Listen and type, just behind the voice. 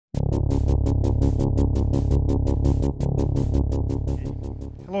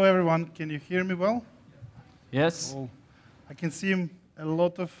Hello, everyone. Can you hear me well? Yes. Oh, I can see a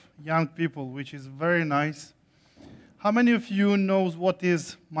lot of young people, which is very nice. How many of you knows what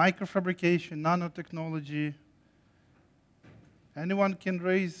is microfabrication, nanotechnology? Anyone can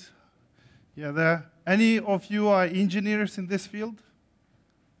raise? Yeah, there. Any of you are engineers in this field?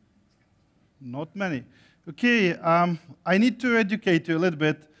 Not many. Okay, I need to educate you a little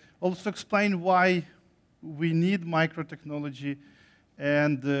bit, also explain why we need microtechnology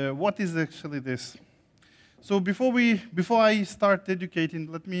and what is actually this. So before I start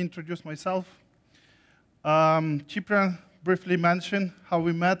educating, let me introduce myself. Cyprian briefly mentioned how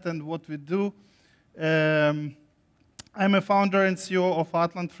we met and what we do. I'm a founder and CEO of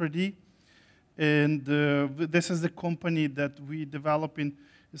Atlant 3D, and this is the company that we develop in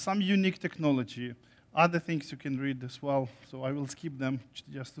some unique technology. Other things you can read as well, so I will skip them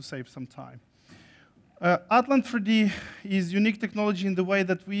just to save some time. Atlant 3D is unique technology in the way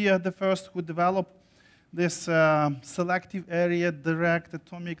that we are the first who developed this selective area direct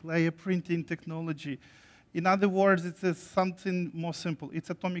atomic layer printing technology. In other words, it's something more simple. It's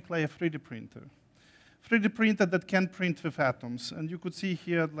atomic layer 3D printer. 3D printer that can print with atoms. And you could see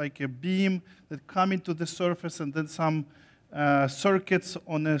here like a beam that come into the surface and then some circuits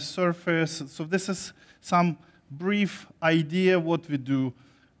on a surface. So this is some brief idea what we do.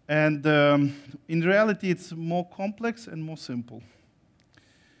 And in reality, it's more complex and more simple.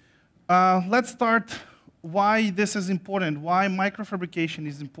 Let's start why this is important, why microfabrication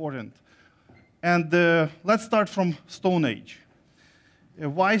is important. And let's start from Stone Age.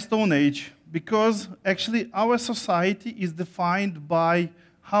 Why Stone Age? Because actually our society is defined by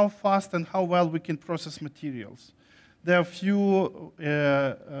how fast and how well we can process materials. There are a few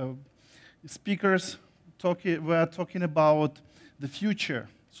speakers were talking about the future.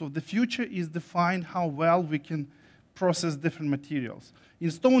 So the future is defined how well we can process different materials.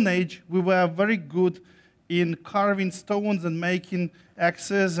 In Stone Age, we were very good in carving stones and making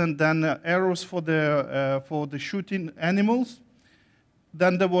axes and then arrows for the shooting animals.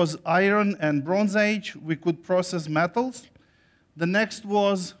 Then there was Iron and Bronze Age. We could process metals. The next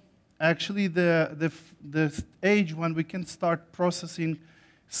was actually the age when we can start processing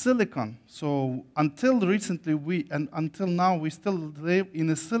silicon. So until recently, until now, we still live in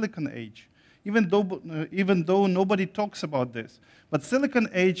a silicon age, even though nobody talks about this. But silicon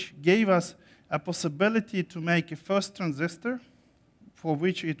age gave us a possibility to make a first transistor, for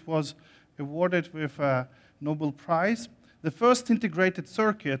which it was awarded with a Nobel Prize, the first integrated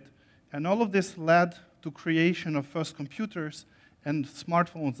circuit, and all of this led to creation of first computers and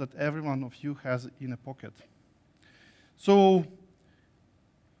smartphones that every one of you has in a pocket. So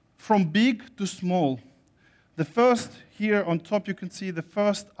from big to small, the first here on top you can see the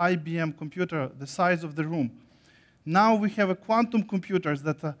first IBM computer, the size of the room. Now we have quantum computers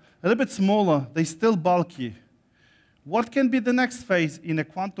that are a little bit smaller, they're still bulky. What can be the next phase in a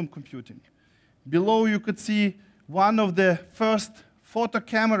quantum computing? Below you could see one of the first photo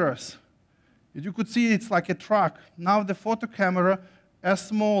cameras. You could see it's like a truck. Now the photo camera, as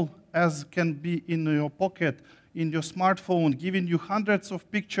small as can be in your pocket, in your smartphone, giving you hundreds of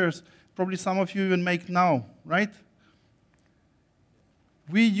pictures, probably some of you even make now, right?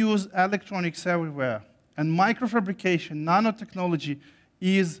 We use electronics everywhere. And microfabrication, nanotechnology,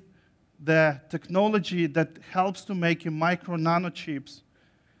 is the technology that helps to make micro nanochips.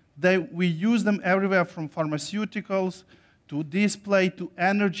 We use them everywhere from pharmaceuticals to display, to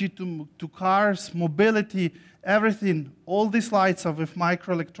energy, to cars, mobility, everything. All these lights are with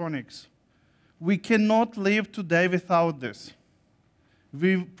microelectronics. We cannot live today without this.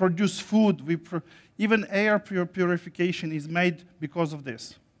 We produce food, even air purification is made because of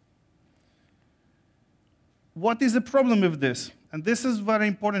this. What is the problem with this? And this is a very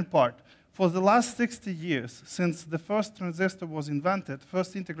important part. For the last 60 years, since the first transistor was invented,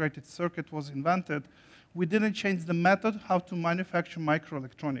 first integrated circuit was invented, we didn't change the method how to manufacture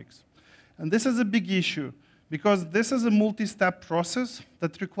microelectronics. And this is a big issue, because this is a multi-step process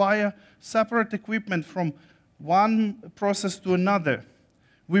that requires separate equipment from one process to another.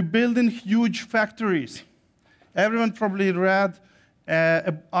 We build in huge factories. Everyone probably read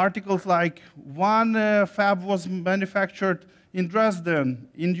articles like one fab was manufactured in Dresden,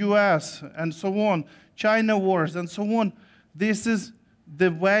 in US, and so on, China wars, and so on. This is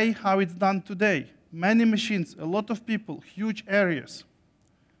the way how it's done today. Many machines, a lot of people, huge areas.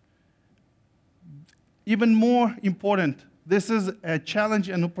 Even more important, this is a challenge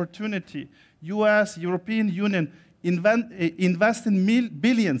and opportunity. US, European Union invest in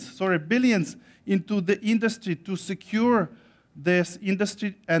billions into the industry to secure this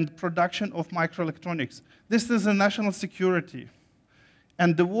industry and production of microelectronics. This is a national security.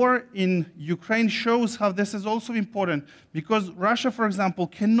 And the war in Ukraine shows how this is also important, because Russia, for example,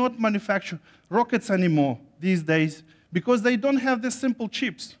 cannot manufacture rockets anymore these days because they don't have the simple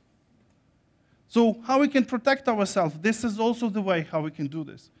chips. So how we can protect ourselves, this is also the way how we can do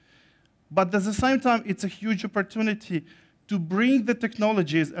this. But at the same time, it's a huge opportunity to bring the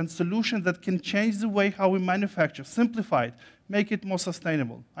technologies and solutions that can change the way how we manufacture, simplify it, make it more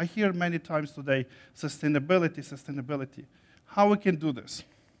sustainable. I hear many times today, sustainability, sustainability. How we can do this?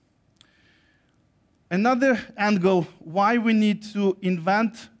 Another angle, why we need to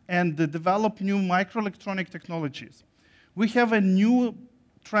invent and develop new microelectronic technologies. We have a new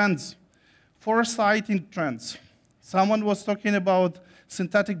trends, foresighting trends. Someone was talking about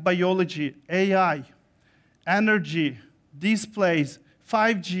synthetic biology, AI, energy, displays,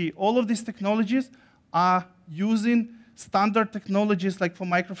 5G. All of these technologies are using standard technologies like for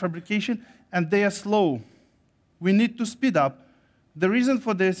microfabrication, and they are slow. We need to speed up. The reason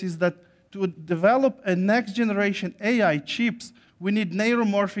for this is that to develop a next generation AI chips, we need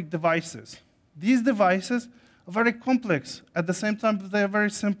neuromorphic devices. These devices are very complex. At the same time, they are very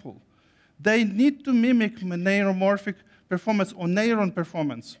simple. They need to mimic neuromorphic performance or neuron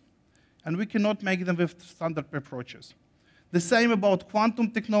performance, and we cannot make them with standard approaches. The same about quantum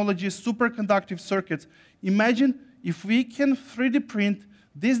technologies, superconductive circuits. Imagine if we can 3D print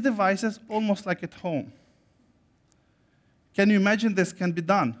these devices almost like at home. Can you imagine this can be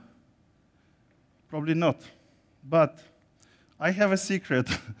done? Probably not. But I have a secret.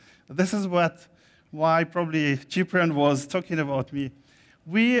 This is why probably Cyprian was talking about me.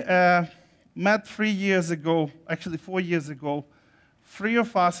 We met 3 years ago, actually 4 years ago, 3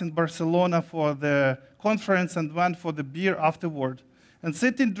 of us in Barcelona for the conference and went for the beer afterward. And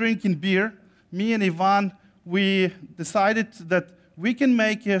sitting drinking beer, me and Ivan, we decided that we can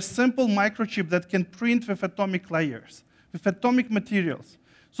make a simple microchip that can print with atomic layers, with atomic materials.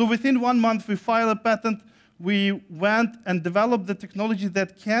 So within 1 month, we filed a patent. We went and developed the technology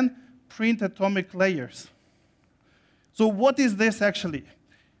that can print atomic layers. So what is this actually?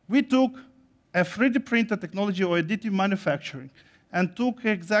 We took a 3D printer technology or additive manufacturing and took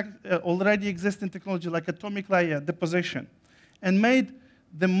already existing technology like atomic layer deposition and made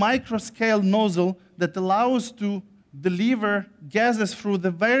the micro-scale nozzle that allows to deliver gases through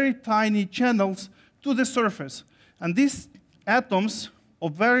the very tiny channels to the surface. And these atoms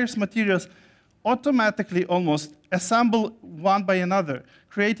of various materials automatically almost assemble one by another,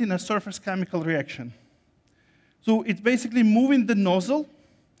 creating a surface chemical reaction. So it's basically moving the nozzle,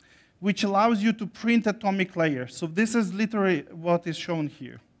 which allows you to print atomic layers. So this is literally what is shown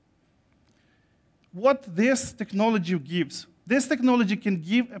here. What this technology gives, this technology can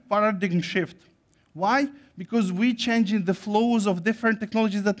give a paradigm shift. Why? Because we're changing the flows of different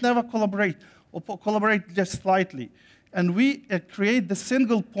technologies that never collaborate, or collaborate just slightly. And we create the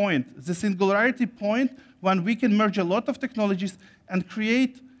single point, the singularity point, when we can merge a lot of technologies and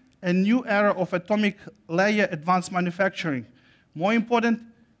create a new era of atomic layer advanced manufacturing. More important,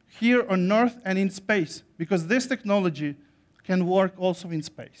 here on Earth and in space, because this technology can work also in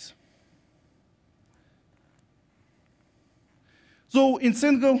space. So in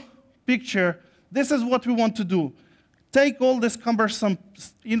single picture, this is what we want to do. Take all this cumbersome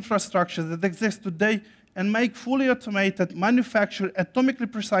infrastructure that exists today and make fully automated, manufactured,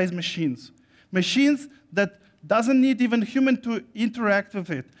 atomically precise machines. Machines that doesn't need even human to interact with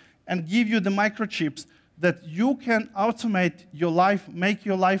it and give you the microchips that you can automate your life, make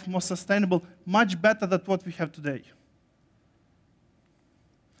your life more sustainable, much better than what we have today.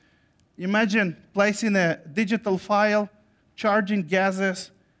 Imagine placing a digital file, charging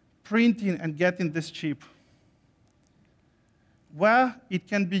gases, printing, and getting this chip. Where it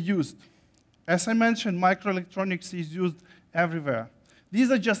can be used. As I mentioned, microelectronics is used everywhere.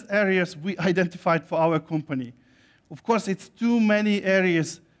 These are just areas we identified for our company. Of course, it's too many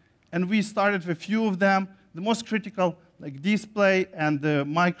areas, and we started with a few of them. The most critical, like display and the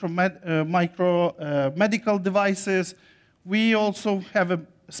medical devices. We also have a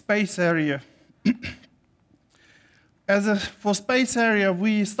space area. For space area,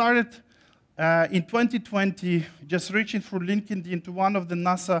 we started in 2020, just reaching through LinkedIn to one of the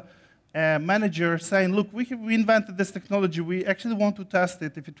NASA managers saying, look, we invented this technology. We actually want to test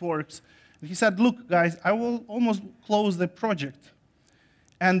it if it works. And he said, look, guys, I will almost close the project.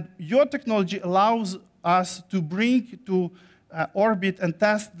 And your technology allows us to bring to orbit and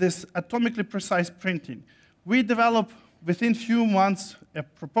test this atomically precise printing. We developed within few months a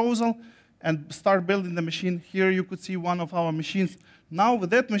proposal and start building the machine. Here you could see one of our machines. Now with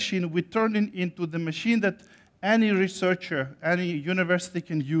that machine, we turned it into the machine that any researcher, any university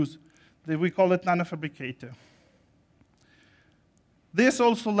can use. We call it nanofabricator. This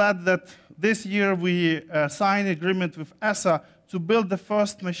also led that this year we signed an agreement with ESA to build the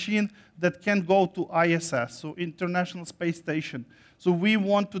first machine that can go to ISS, so International Space Station. So we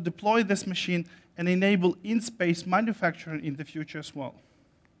want to deploy this machine and enable in-space manufacturing in the future as well.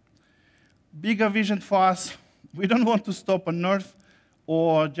 Bigger vision for us, we don't want to stop on Earth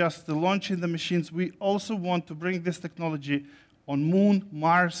or just launching the machines. We also want to bring this technology on Moon,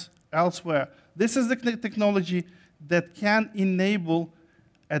 Mars, elsewhere. This is the technology that can enable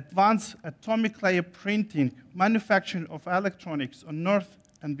advanced atomic layer printing, manufacturing of electronics on Earth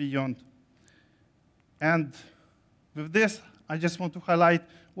and beyond. And with this, I just want to highlight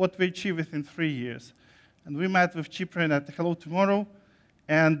what we achieved within 3 years. And we met with Cyprian at Hello Tomorrow,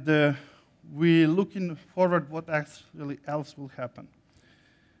 and we're looking forward what actually else will happen.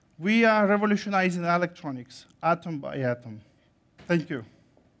 We are revolutionizing electronics, atom by atom. Thank you.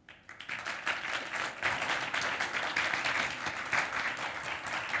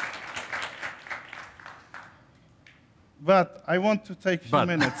 But I want to take a few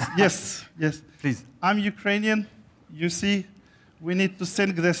minutes. Yes, yes. Please. I'm Ukrainian. You see, we need to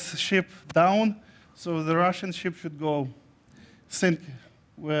sink this ship down, so the Russian ship should go sink.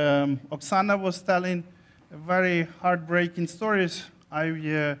 Oksana was telling very heartbreaking stories.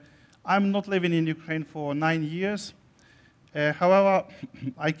 I'm not living in Ukraine for 9 years. However,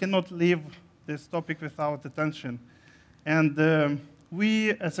 I cannot leave this topic without attention. And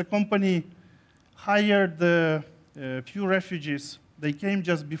we, as a company, hired a few refugees. They came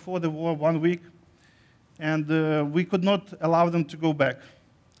just before the war, 1 week, and we could not allow them to go back.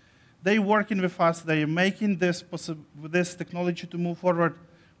 They're working with us. They're making this technology to move forward.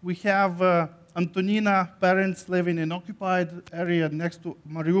 We have Antonina parents living in occupied area next to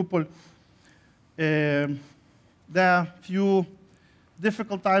Mariupol. There are few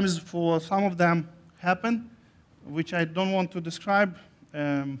difficult times for some of them happen, which I don't want to describe.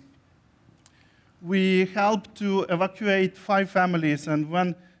 We helped to evacuate 5 families, and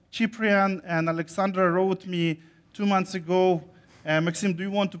when Cyprian and Alexandra wrote me 2 months ago, Maksym, do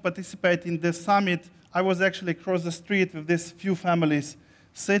you want to participate in this summit? I was actually across the street with these few families,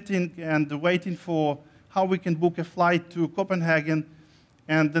 sitting and waiting for how we can book a flight to Copenhagen.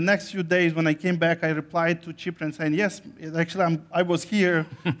 And the next few days, when I came back, I replied to Cyprian saying, yes, actually, I was here.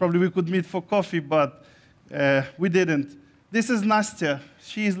 Probably we could meet for coffee, but we didn't. This is Nastya.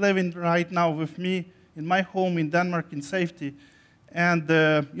 She is living right now with me in my home in Denmark in safety. And,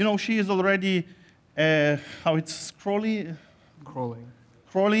 you know, she is already, how it's crawling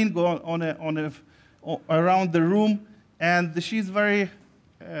around the room. And she's very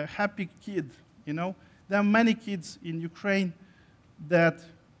happy kid, you know. There are many kids in Ukraine that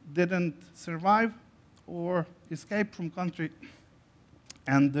didn't survive or escape from country.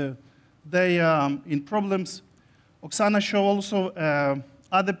 And they are in problems. Oksana showed also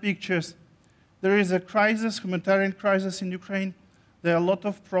other pictures. There is a crisis, humanitarian crisis in Ukraine. There are a lot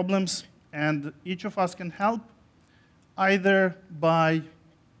of problems, and each of us can help either by,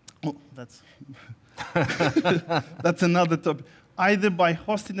 that's another topic, either by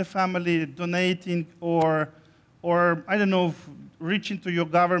hosting a family, donating, or I don't know, reaching to your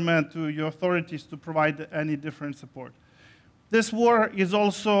government, to your authorities to provide any different support. This war is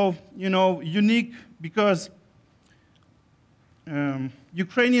also, you know, unique because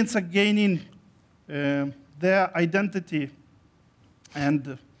Ukrainians are gaining their identity,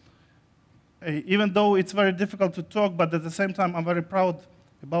 and even though it's very difficult to talk, but at the same time I'm very proud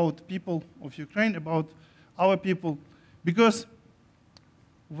about people of Ukraine, about our people, because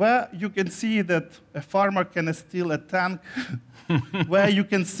where you can see that a farmer can steal a tank, where you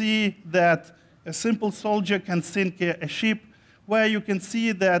can see that a simple soldier can sink a ship, where you can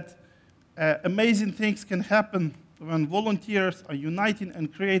see that amazing things can happen when volunteers are uniting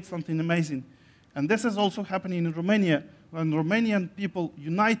and create something amazing. And this is also happening in Romania, when Romanian people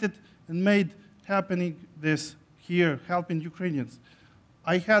united and made happening this here, helping Ukrainians.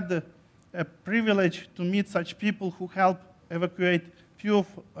 I had a privilege to meet such people who helped evacuate few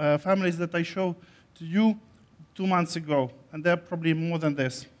families that I showed to you 2 months ago, and there are probably more than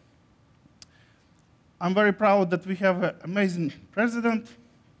this. I'm very proud that we have an amazing president.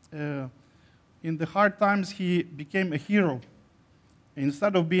 In the hard times, he became a hero.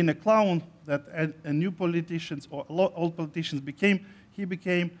 Instead of being a clown that new politicians or old politicians became, he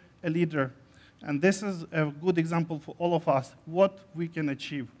became a leader. And this is a good example for all of us, what we can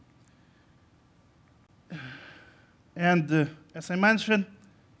achieve. And as I mentioned,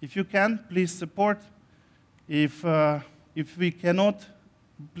 if you can, please support. If we cannot,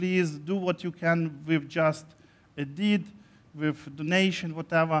 please do what you can with just a deed, with donation,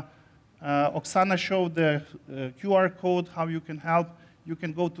 whatever. Oksana showed the QR code, how you can help. you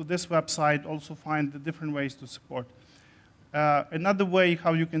can go to this website, also find the different ways to support. Another way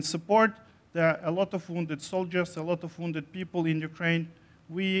how you can support, there are a lot of wounded soldiers, a lot of wounded people in Ukraine.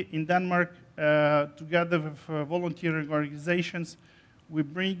 We, in Denmark, together with volunteering organizations, we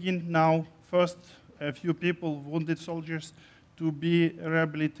bring in now first a few people, wounded soldiers, to be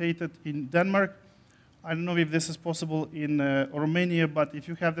rehabilitated in Denmark. I don't know if this is possible in Romania, but if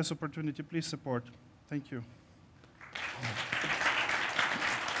you have this opportunity, please support. Thank you.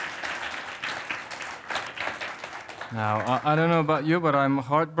 Now, I don't know about you, but I'm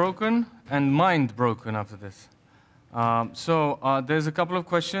heartbroken and mind-broken after this. There's a couple of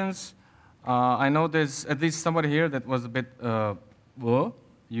questions. I know there's at least somebody here that was a bit,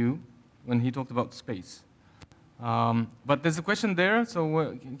 when he talked about space. But there's a question there, so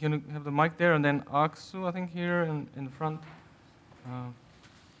can you have the mic there? And then Aksu, I think, here in the front.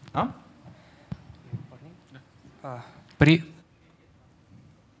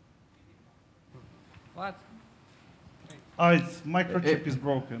 What? Its microchip is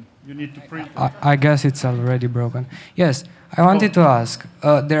broken. You need to print it. I guess it's already broken. Yes, I wanted to ask.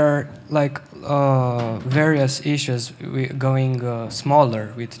 There are like various issues going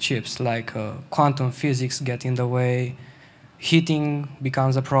smaller with chips, like quantum physics get in the way, heating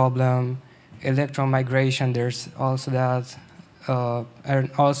becomes a problem, electron migration. There's also that, and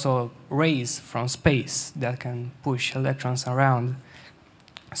also rays from space that can push electrons around.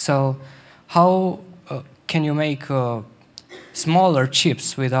 So, how can you make smaller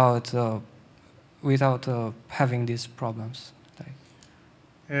chips without having these problems?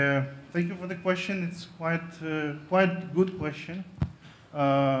 Thank you for the question. It's quite good question.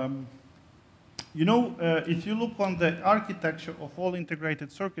 You know, if you look on the architecture of all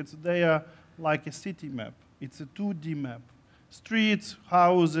integrated circuits, they are like a city map. It's a 2D map. Streets,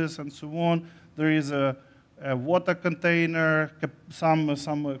 houses, and so on. There is a water container, some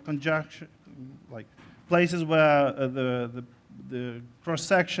conjunction, like places where the cross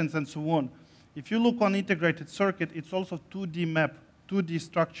sections and so on. If you look on integrated circuit, it's also 2D map, 2D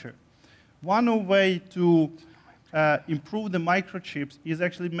structure. One way to improve the microchips is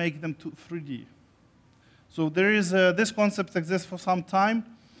actually make them 3D. So there is this concept exists for some time.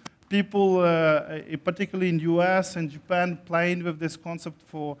 People, particularly in US and Japan, playing with this concept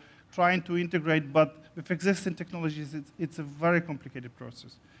for trying to integrate, but with existing technologies, it's a very complicated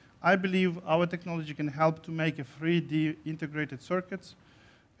process. I believe our technology can help to make a 3D integrated circuits.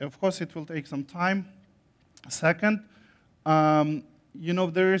 Of course, it will take some time. Second, you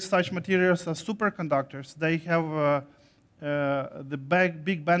know, there is such materials as superconductors. They have the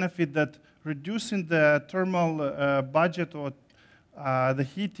big benefit that reducing the thermal budget or the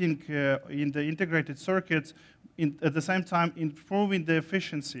heating in the integrated circuits, at the same time improving the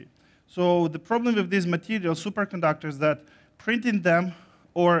efficiency. So the problem with these materials, superconductors, that printing them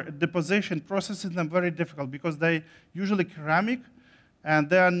or deposition, processing them very difficult because they usually ceramic and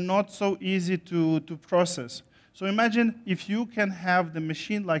they are not so easy to process. So imagine if you can have the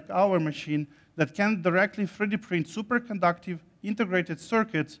machine like our machine that can directly 3D print superconductive integrated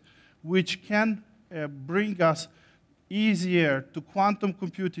circuits, which can bring us easier to quantum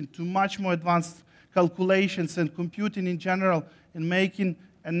computing, to much more advanced calculations and computing in general, and making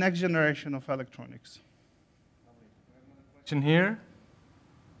a next generation of electronics. Question here.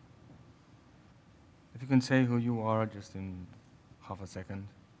 If you can say who you are just in half a second.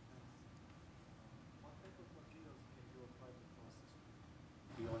 What type of materials can you apply to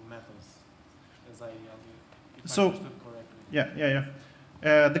process beyond metals, as I understood correctly?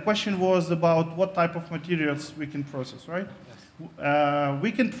 Yeah. The question was about what type of materials we can process, right? Yes.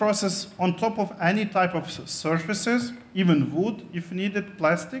 We can process on top of any type of surfaces, even wood, if needed,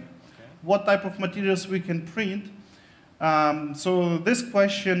 plastic. Okay. What type of materials we can print. So this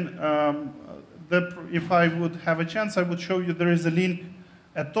question, if I would have a chance, I would show you there is a link,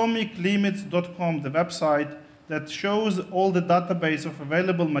 atomiclimits.com, the website, that shows all the database of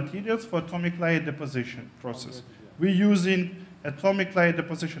available materials for atomic layer deposition process. We're using atomic layer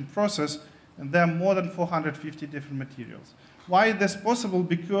deposition process, and there are more than 450 different materials. Why is this possible?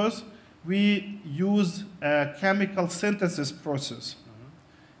 Because we use a chemical synthesis process.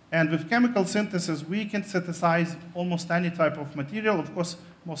 And with chemical synthesis, we can synthesize almost any type of material, of course,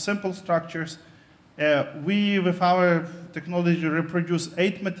 more simple structures. We, with our technology, reproduce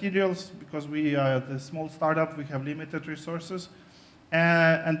 8 materials because we are the small startup, we have limited resources,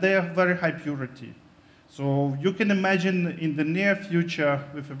 and they have very high purity. So you can imagine in the near future,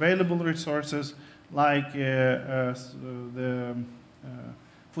 with available resources, like the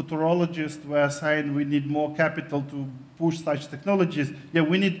futurologists were saying we need more capital to push such technologies. Yeah,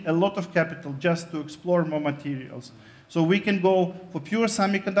 we need a lot of capital just to explore more materials. So we can go for pure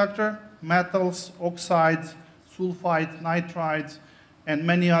semiconductor, metals, oxides, sulfides, nitrides, and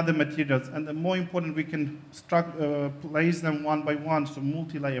many other materials. And the more important, we can place them one by one, so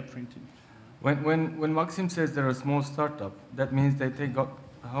multi-layer printing. When Maksym says they're a small startup, that means that they got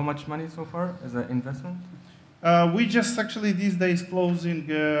how much money so far as an investment? We just actually these days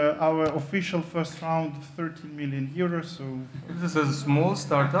closing our official first round of 13 million euros. So this is a small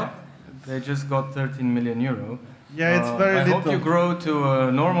startup. They just got 13 million euro. Yeah, it's very little. I hope you grow to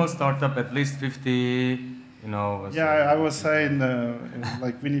a normal startup at least 50. You know. Yeah, I was saying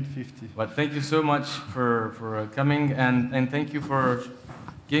like we need 50. But thank you so much for coming, and thank you for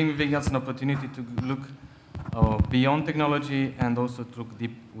giving us an opportunity to look beyond technology and also to look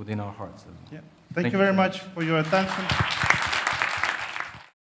deep within our hearts. Yeah. Thank you very much for your attention.